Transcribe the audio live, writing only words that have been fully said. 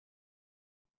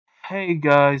Hey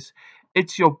guys,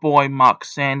 it's your boy Mark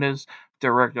Sanders,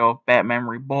 director of Batman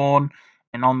Reborn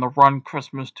and On the Run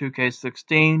Christmas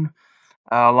 2K16,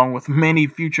 along with many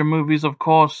future movies, of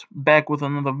course, back with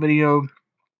another video.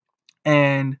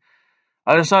 And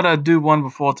I decided I'd do one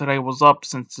before today was up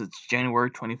since it's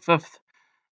January 25th.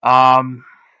 Um,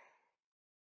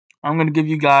 I'm going to give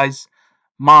you guys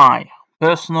my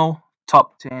personal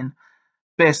top 10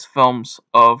 best films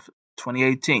of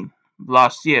 2018,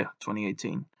 last year,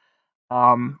 2018.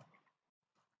 Um,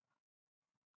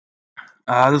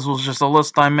 this was just a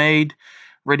list I made.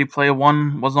 Ready Player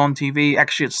One was on TV.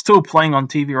 Actually, it's still playing on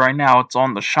TV right now. It's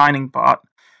on the Shining part,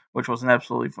 which was an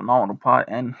absolutely phenomenal part.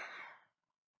 And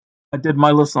I did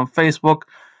my list on Facebook,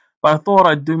 but I thought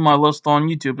I'd do my list on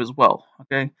YouTube as well.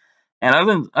 Okay, and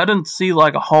I didn't see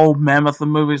like a whole mammoth of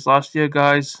movies last year,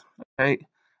 guys. Okay,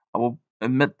 I will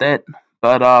admit that,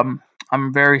 but I'm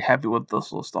very happy with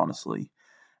this list, honestly.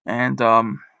 And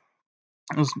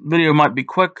this video might be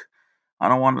quick. I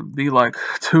don't want to be like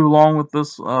too long with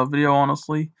this video,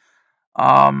 honestly.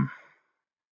 Um,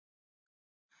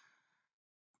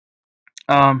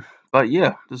 but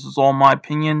yeah, this is all my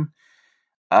opinion.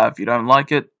 If you don't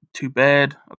like it, too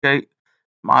bad. Okay,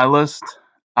 my list.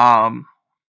 Um,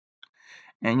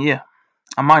 and yeah,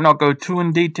 I might not go too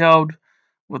in detailed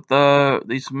with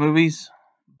these movies,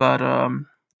 but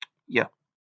yeah.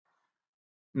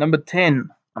 Number 10,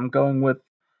 I'm going with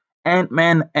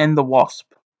Ant-Man and the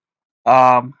Wasp.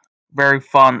 Um, Very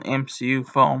fun MCU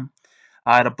film.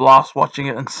 I had a blast watching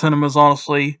it in cinemas,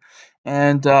 honestly.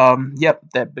 And yep,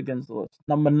 that begins the list.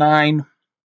 Number 9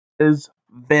 is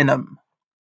Venom.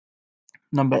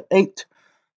 Number 8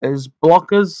 is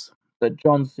Blockers, the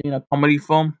John Cena comedy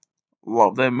film.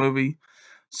 Love that movie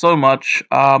so much.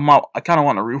 I kind of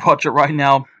want to rewatch it right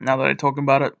now. Now that I talk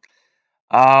about it.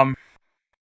 Um,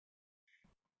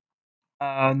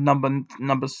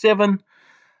 number 7,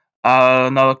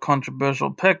 another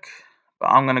controversial pick, but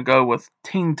I'm gonna go with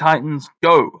Teen Titans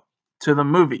Go to the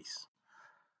movies.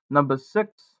 Number 6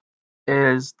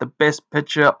 is the Best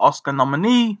Picture Oscar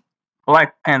nominee,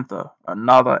 Black Panther,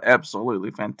 another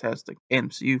absolutely fantastic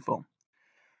MCU film.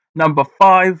 Number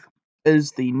 5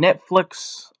 is the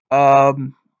Netflix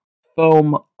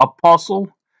film Apostle.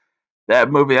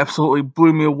 That movie absolutely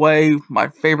blew me away. My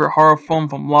favorite horror film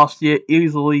from last year,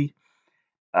 easily.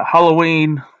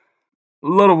 Halloween, a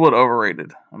little bit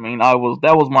overrated. I mean, that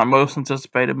was my most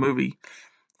anticipated movie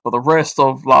for the rest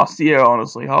of last year.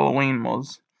 Honestly, Halloween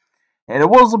was, and it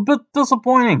was a bit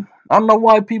disappointing. I don't know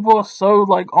why people are so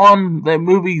like on their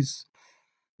movies,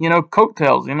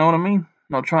 coattails. You know what I mean?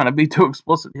 Not trying to be too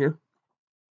explicit here.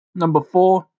 Number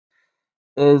 4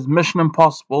 is Mission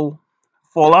Impossible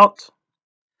Fallout.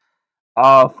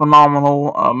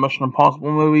 Phenomenal Mission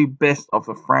Impossible movie, best of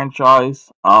the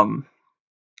franchise.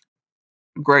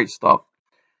 Great stuff.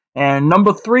 And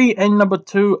number 3 and number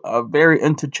 2 are very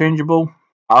interchangeable.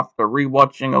 After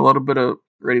rewatching a little bit of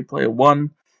Ready Player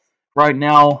One, right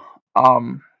now,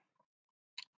 um,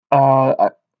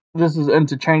 this is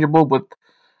interchangeable with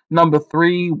number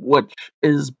 3, which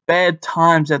is Bad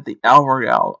Times at the El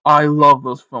Royale. I love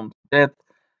this film to death.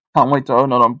 Can't wait to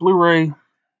own it on Blu-ray.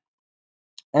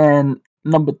 And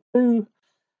number 2,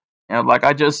 like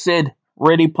I just said,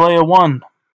 Ready Player One.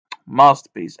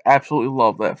 Masterpiece. Absolutely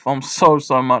love that film so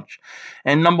much.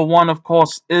 And number 1, of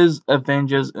course, is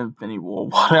Avengers Infinity War.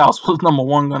 What else was number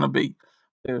 1 gonna be?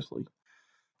 Seriously.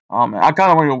 Man, I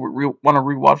kind of want to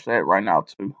rewatch that right now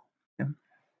too. Yeah.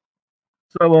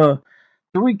 So,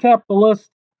 to recap the list: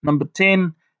 number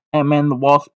 10, Ant-Man the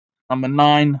Wasp; number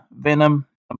 9, Venom;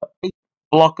 number 8,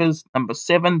 Blockers; number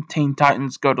 7, Teen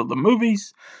Titans Go to the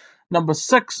Movies; number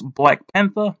 6, Black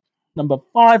Panther; number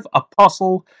 5,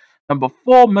 Apostle; number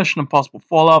 4, Mission Impossible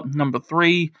Fallout; number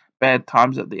 3, Bad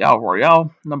Times at the El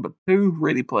Royale; number 2,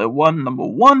 Ready Player One; number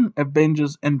 1,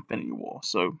 Avengers Infinity War.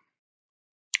 So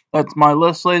that's my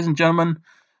list, ladies and gentlemen.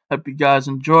 Hope you guys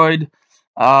enjoyed.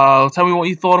 Tell me what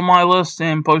you thought of my list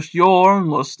and post your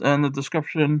list in the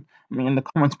description, in the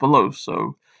comments below.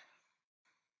 So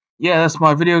yeah, that's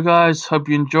my video, guys. Hope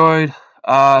you enjoyed.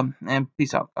 And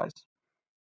peace out, guys.